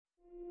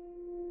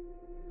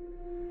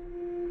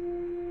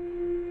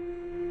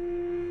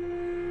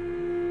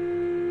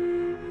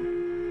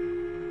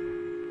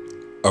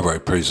All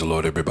right, praise the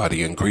Lord,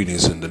 everybody, and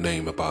greetings in the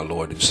name of our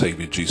Lord and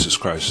Savior Jesus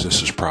Christ.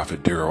 This is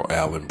Prophet Daryl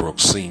Allen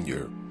Brooks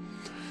Sr.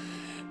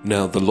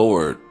 Now, the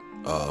Lord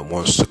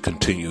wants to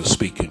continue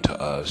speaking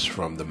to us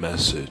from the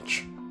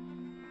message,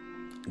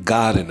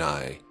 God and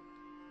I.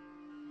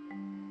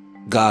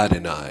 God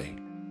and I.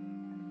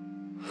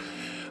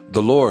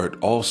 The Lord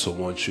also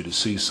wants you to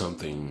see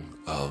something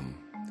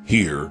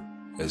here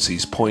as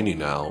He's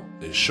pointing out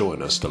and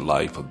showing us the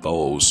life of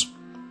those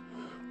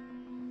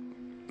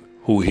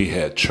who He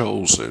had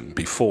chosen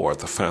before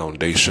the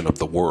foundation of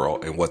the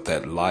world and what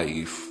that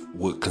life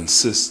would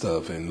consist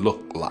of and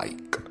look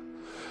like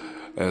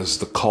as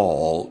the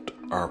called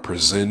are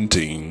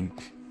presenting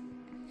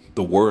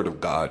the Word of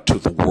God to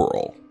the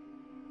world.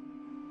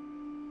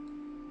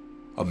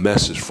 A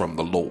message from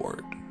the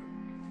Lord,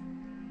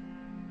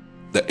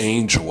 the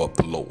angel of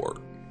the Lord.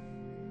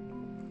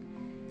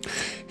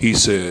 He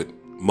said,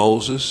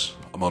 Moses,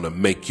 I'm going to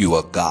make you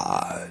a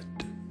god.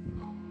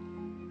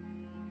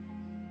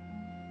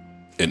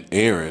 And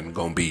Aaron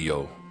gonna be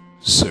your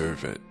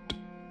servant.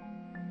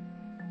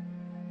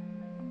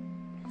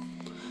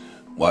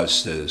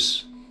 Watch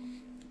this.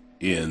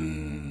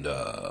 In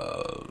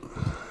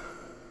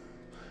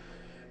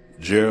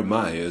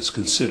Jeremiah is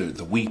considered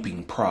the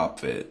weeping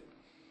prophet.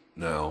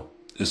 Now,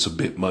 it's a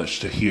bit much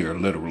to hear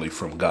literally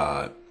from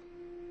God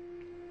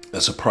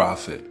as a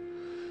prophet.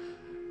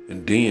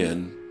 And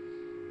then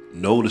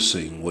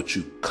noticing what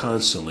you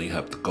constantly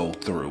have to go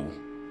through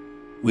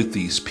with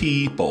these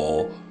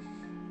people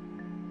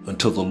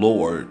until the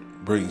Lord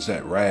brings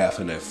that wrath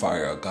and that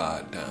fire of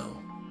God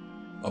down.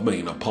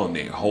 Upon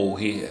their whole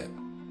head.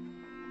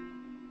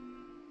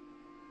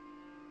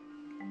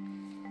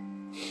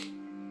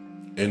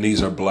 And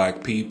these are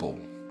black people.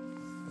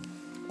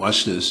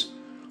 Watch this.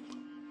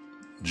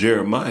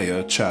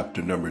 Jeremiah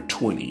chapter number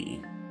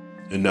 20.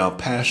 And now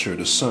Pashur,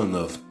 the son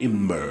of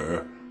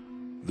Immer,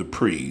 the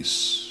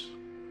priest,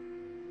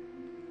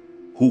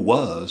 who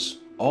was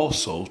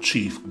also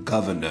chief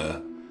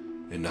governor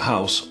in the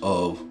house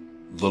of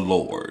the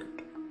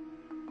Lord.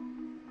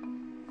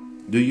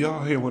 Do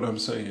y'all hear what I'm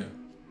saying?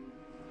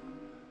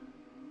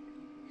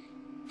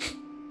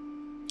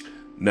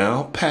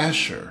 Now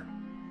Pashur,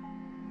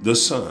 the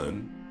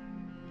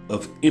son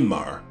of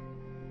Immer,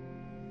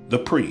 the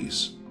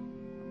priest,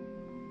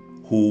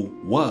 who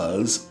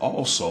was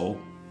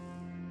also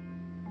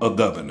a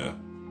governor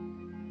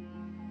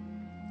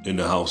in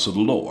the house of the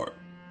Lord,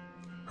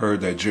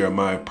 heard that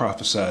Jeremiah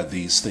prophesied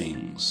these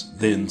things.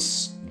 Then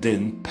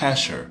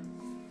Pashur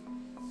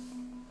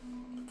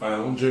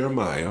found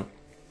Jeremiah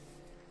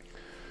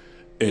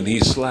and he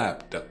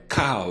slapped the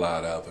cow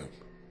out of him.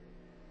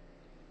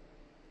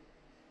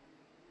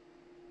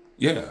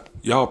 Yeah,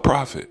 y'all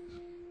prophet.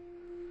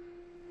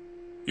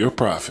 Your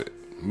prophet.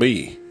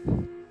 Me.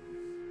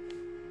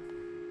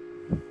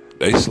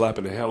 They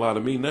slapping the hell out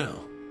of me now.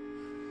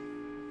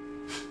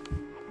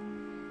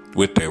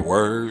 With their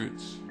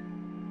words,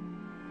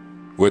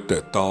 with their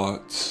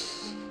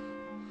thoughts,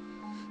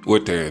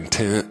 with their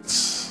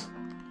intents.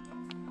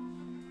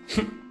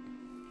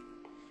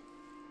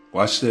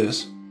 Watch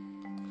this.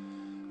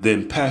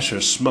 Then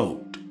Pashur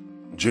smote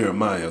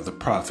Jeremiah the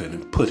prophet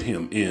and put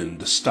him in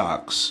the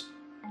stocks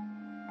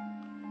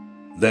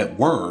that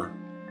were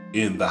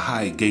in the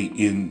high gate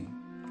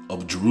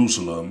of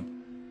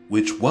Jerusalem,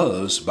 which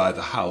was by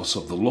the house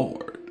of the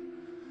Lord.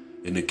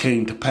 And it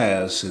came to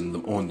pass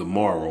on the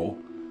morrow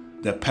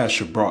that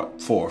Pashur brought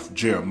forth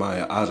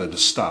Jeremiah out of the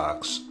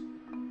stocks.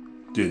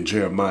 Then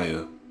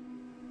Jeremiah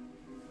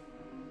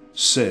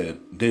said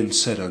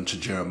unto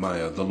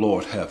Jeremiah, the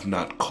Lord hath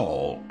not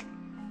called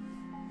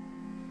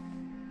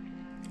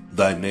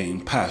thy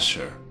name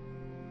Pashur,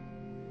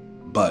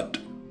 but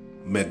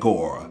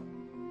Megorah,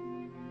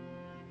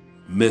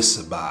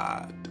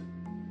 Mizabad.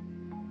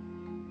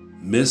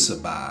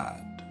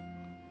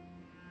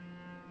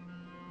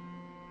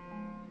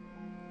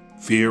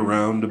 Fear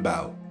round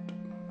about.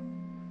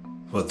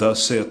 For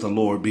thus saith the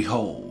Lord,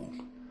 behold,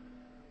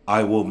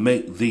 I will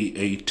make thee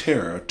a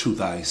terror to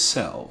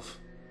thyself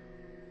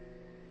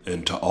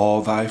and to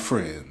all thy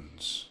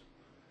friends,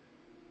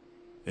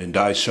 and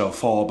I shall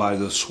fall by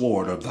the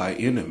sword of thy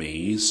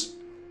enemies,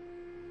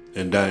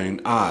 and thine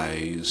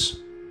eyes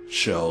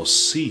shall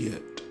see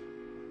it.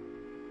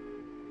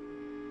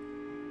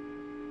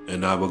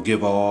 And I will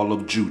give all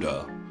of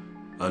Judah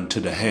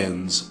unto the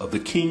hands of the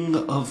king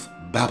of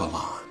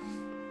Babylon.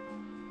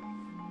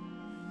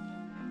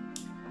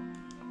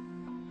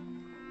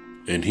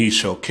 And he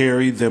shall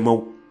carry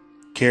them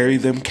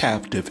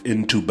captive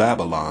into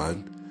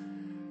Babylon,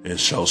 and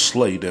shall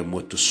slay them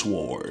with the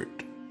sword.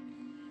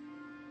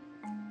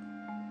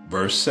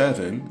 Verse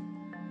 7,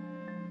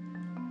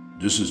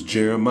 this is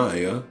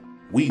Jeremiah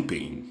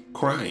weeping,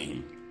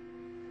 crying,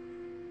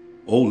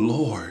 O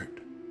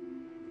Lord,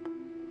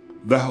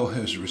 thou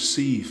hast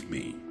received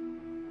me.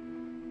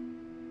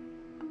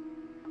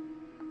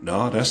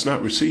 No, that's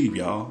not receive,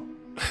 y'all.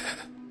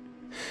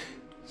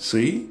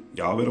 See,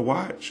 y'all better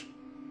watch.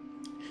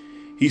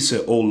 He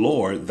said, O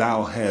Lord,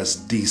 thou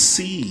hast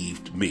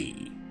deceived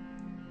me.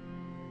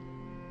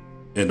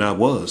 And I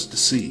was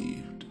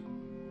deceived.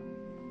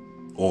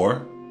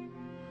 Or,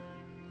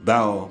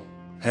 thou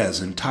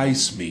hast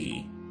enticed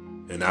me,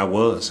 and I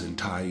was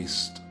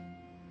enticed.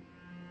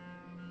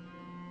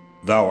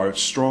 Thou art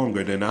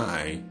stronger than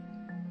I,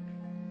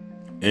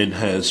 and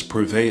has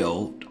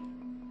prevailed.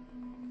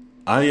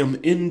 I am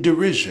in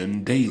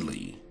derision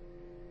daily.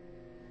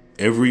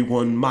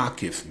 Everyone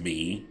mocketh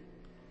me,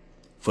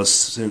 for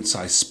since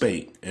I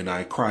spake, and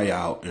I cry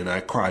out, and I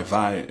cry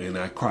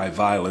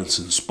violence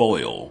and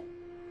spoil,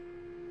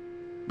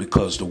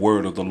 because the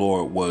word of the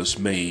Lord was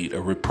made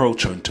a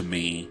reproach unto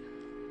me,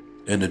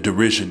 and a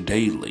derision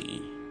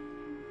daily.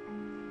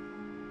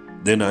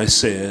 Then I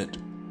said,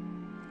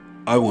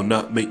 I will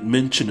not make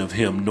mention of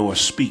him, nor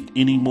speak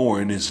any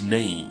more in his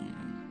name.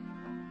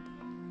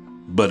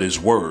 But his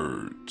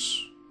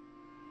words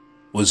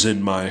was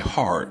in my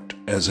heart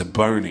as a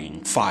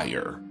burning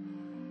fire,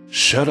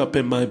 shut up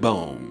in my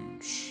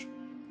bones,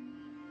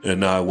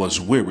 and I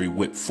was weary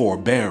with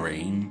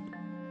forbearing,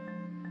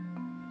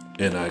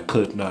 and I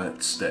could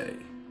not stay.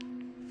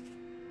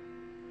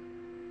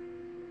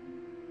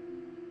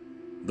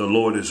 The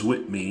Lord is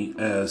with me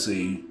as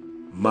a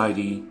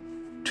mighty,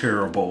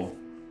 terrible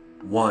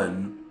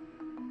one.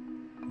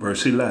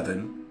 Verse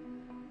 11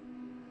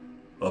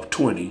 of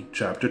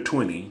chapter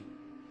 20,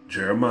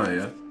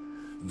 Jeremiah.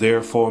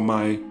 Therefore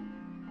my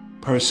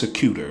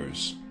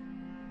persecutors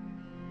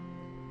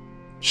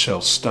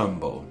shall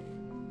stumble,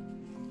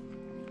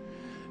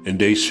 and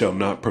they shall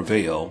not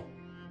prevail.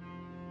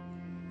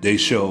 They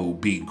shall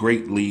be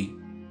greatly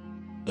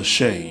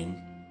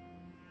ashamed,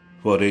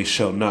 for they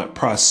shall not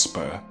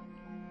prosper.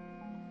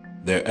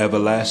 Their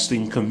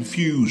everlasting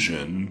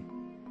confusion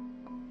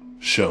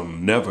shall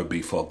never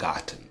be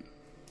forgotten.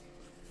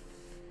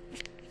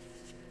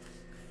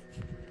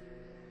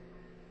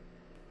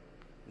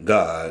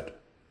 God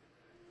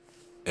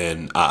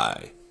and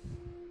I.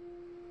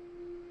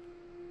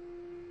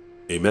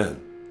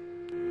 Amen.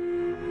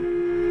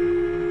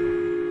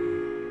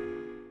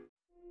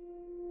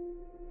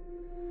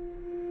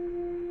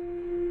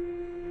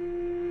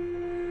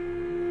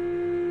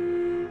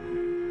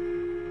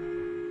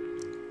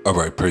 All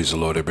right, praise the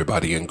Lord,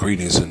 everybody, and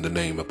greetings in the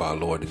name of our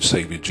Lord and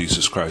Savior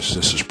Jesus Christ.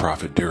 This is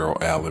Prophet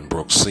Daryl Allen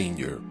Brooks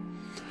Sr.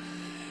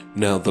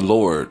 Now, the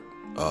Lord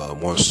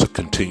wants to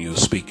continue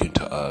speaking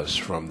to us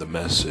from the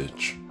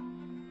message,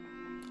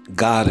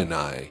 God and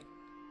I.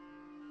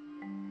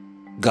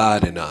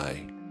 God and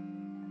I.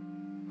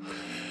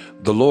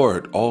 The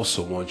Lord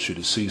also wants you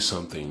to see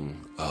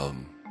something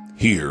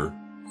here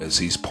as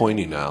he's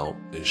pointing out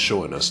and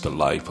showing us the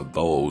life of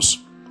those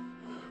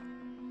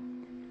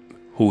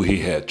who he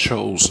had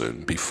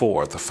chosen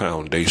before the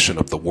foundation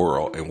of the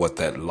world, and what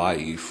that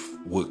life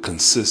would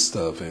consist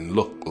of and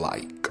look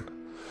like,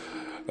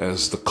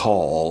 as the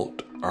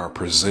called are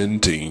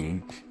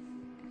presenting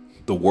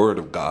the word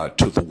of God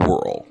to the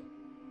world,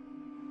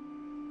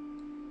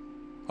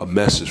 a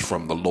message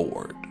from the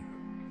Lord,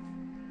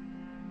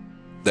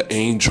 the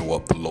angel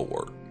of the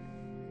Lord.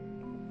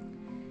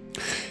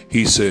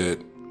 He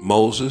said,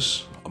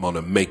 Moses, I'm going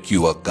to make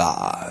you a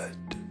god,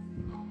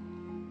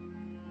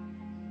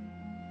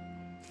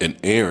 and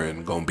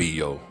Aaron gonna be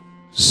your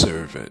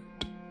servant.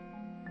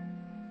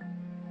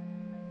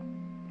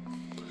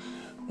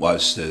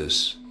 Watch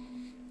this.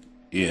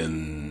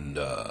 In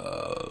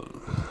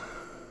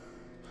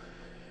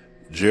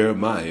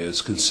Jeremiah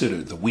is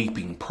considered the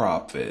weeping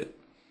prophet.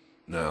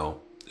 Now,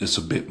 it's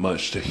a bit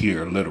much to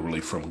hear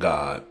literally from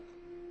God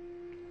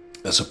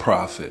as a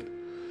prophet.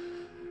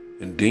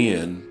 And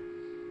then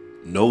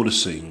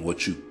noticing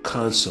what you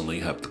constantly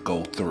have to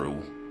go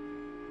through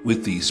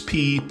with these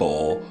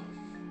people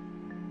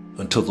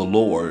until the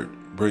Lord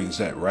brings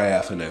that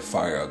wrath and that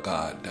fire of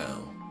God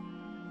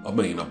down. I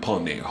mean,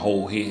 upon their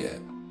whole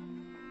head.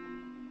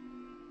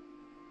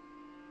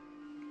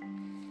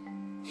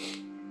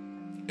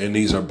 And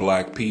these are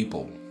black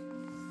people.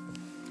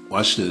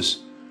 Watch this.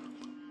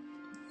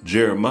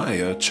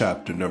 Jeremiah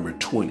chapter number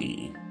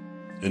 20.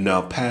 And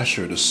now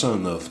Pashur, the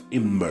son of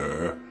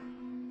Immer,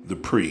 the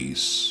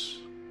priest,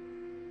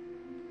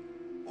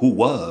 who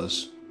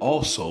was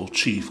also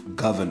chief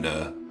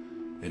governor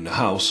in the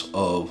house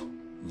of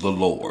the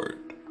Lord.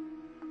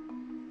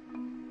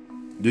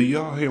 Do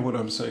y'all hear what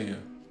I'm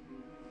saying?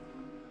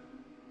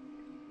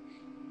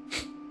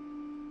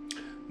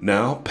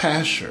 Now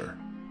Pashur,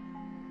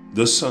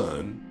 the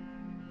son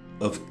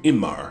of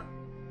Immer,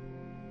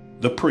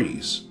 the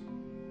priest,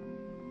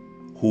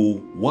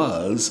 who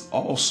was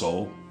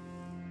also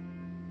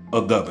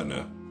a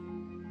governor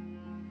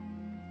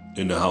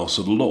in the house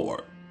of the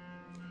Lord,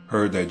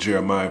 heard that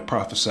Jeremiah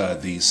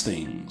prophesied these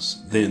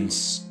things. Then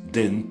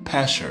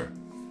Pashur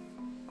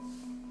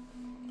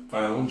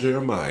found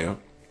Jeremiah,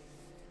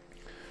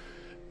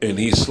 and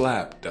he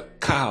slapped the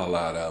cow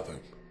out of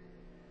him.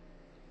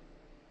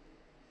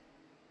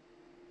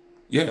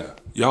 Yeah,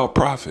 y'all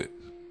prophet.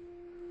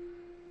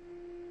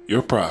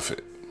 Your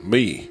prophet.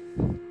 Me.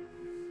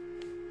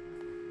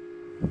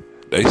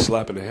 They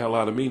slapping the hell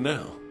out of me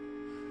now.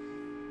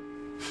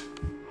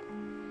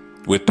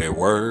 With their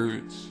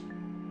words,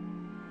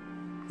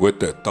 with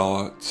their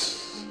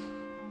thoughts,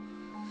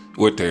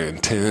 with their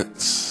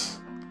intents.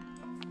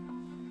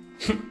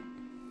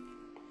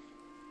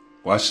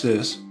 Watch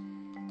this.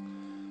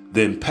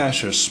 Then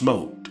Pashur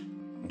smote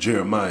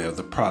Jeremiah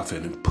the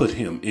prophet and put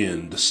him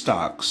in the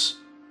stocks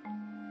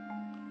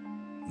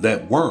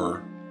that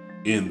were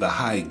in the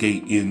high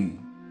gate in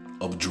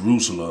of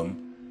Jerusalem,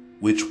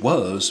 which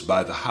was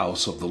by the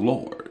house of the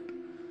Lord.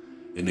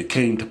 And it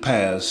came to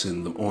pass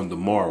on the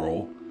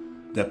morrow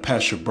that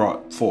Pashur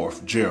brought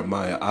forth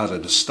Jeremiah out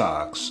of the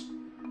stocks.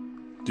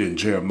 Then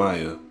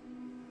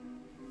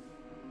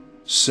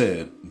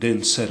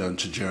said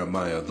unto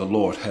Jeremiah, the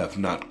Lord hath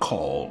not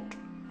called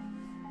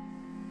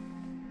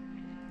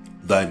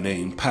thy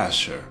name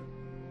Pashur,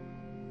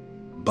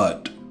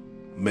 but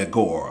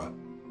Megorah,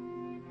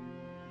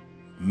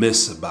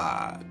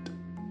 Mizabad.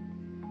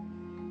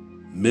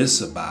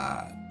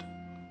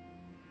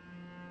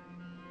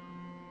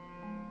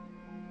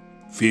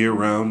 Fear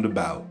round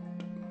about.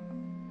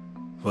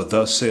 For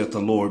thus saith the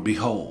Lord,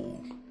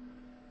 behold,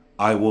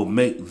 I will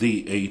make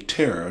thee a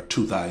terror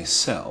to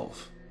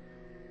thyself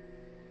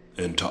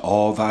and to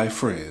all thy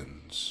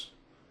friends,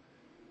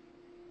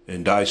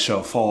 and I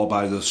shall fall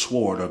by the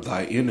sword of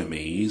thy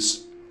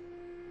enemies,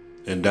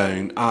 and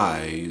thine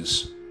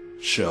eyes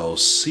shall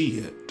see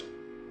it.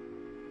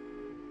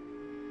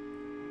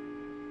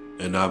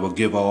 And I will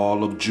give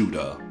all of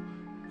Judah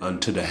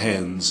unto the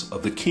hands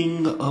of the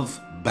king of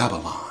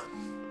Babylon.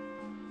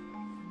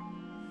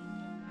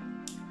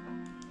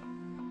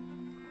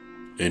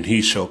 And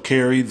he shall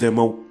carry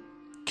them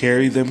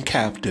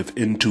captive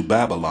into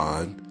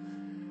Babylon,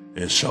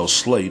 and shall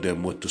slay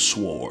them with the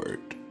sword.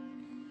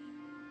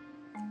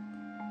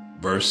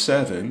 Verse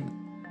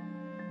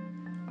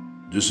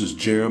 7, this is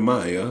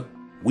Jeremiah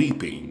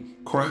weeping,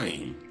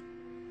 crying,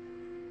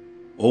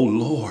 O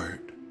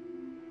Lord,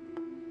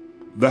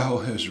 thou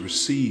hast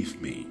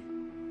received me.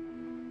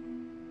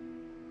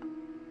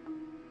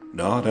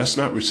 No, that's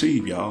not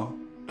receive, y'all.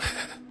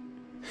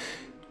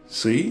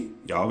 See,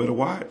 y'all better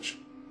watch.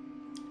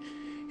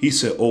 He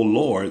said, O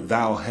Lord,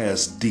 thou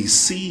hast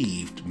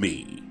deceived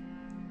me.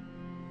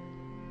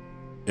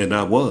 And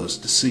I was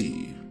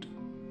deceived.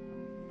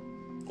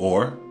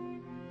 Or,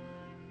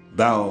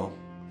 thou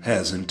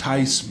hast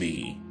enticed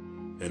me,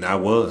 and I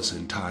was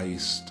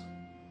enticed.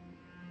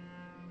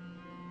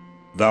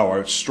 Thou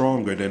art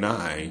stronger than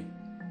I,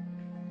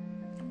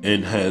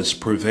 and has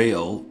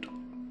prevailed.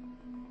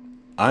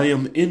 I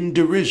am in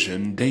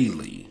derision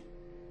daily.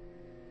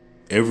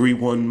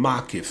 Everyone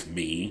mocketh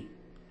me,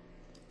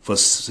 for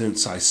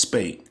since I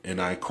spake,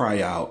 and I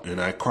cry out,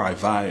 and I cry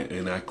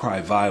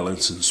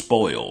violence and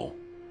spoil,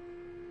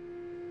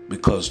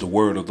 because the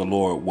word of the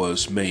Lord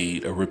was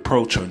made a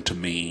reproach unto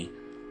me,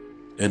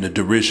 and a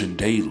derision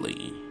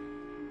daily.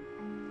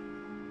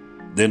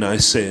 Then I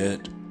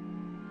said,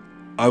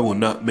 I will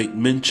not make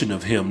mention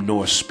of him,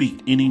 nor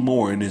speak any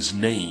more in his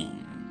name.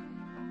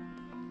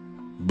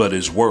 But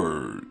his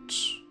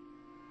words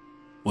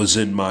was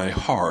in my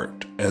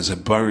heart as a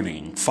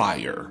burning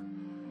fire,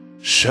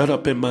 shut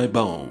up in my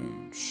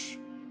bones,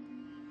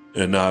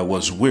 and I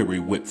was weary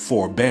with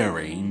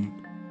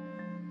forbearing,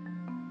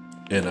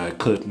 and I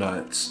could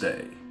not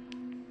stay.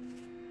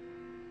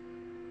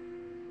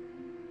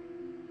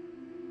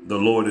 The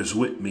Lord is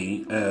with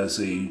me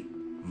as a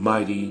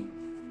mighty,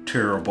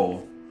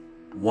 terrible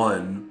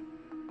one.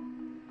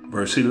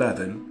 Verse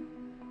 11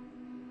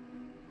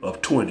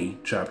 of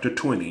chapter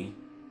 20,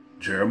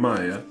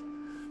 Jeremiah.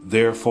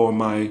 Therefore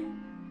my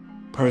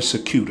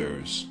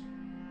persecutors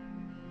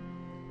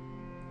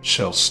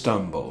shall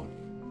stumble,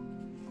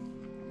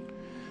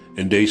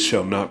 and they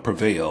shall not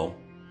prevail.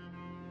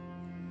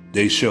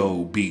 They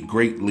shall be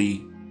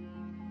greatly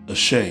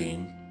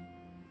ashamed,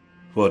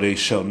 for they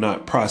shall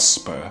not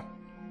prosper.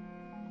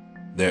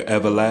 Their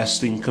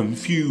everlasting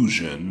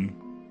confusion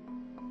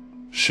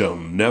shall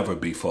never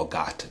be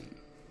forgotten.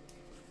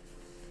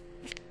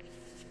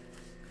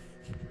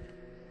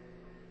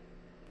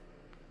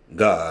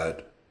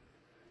 God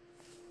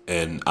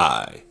and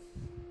I.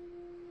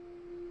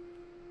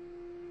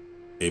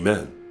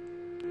 Amen.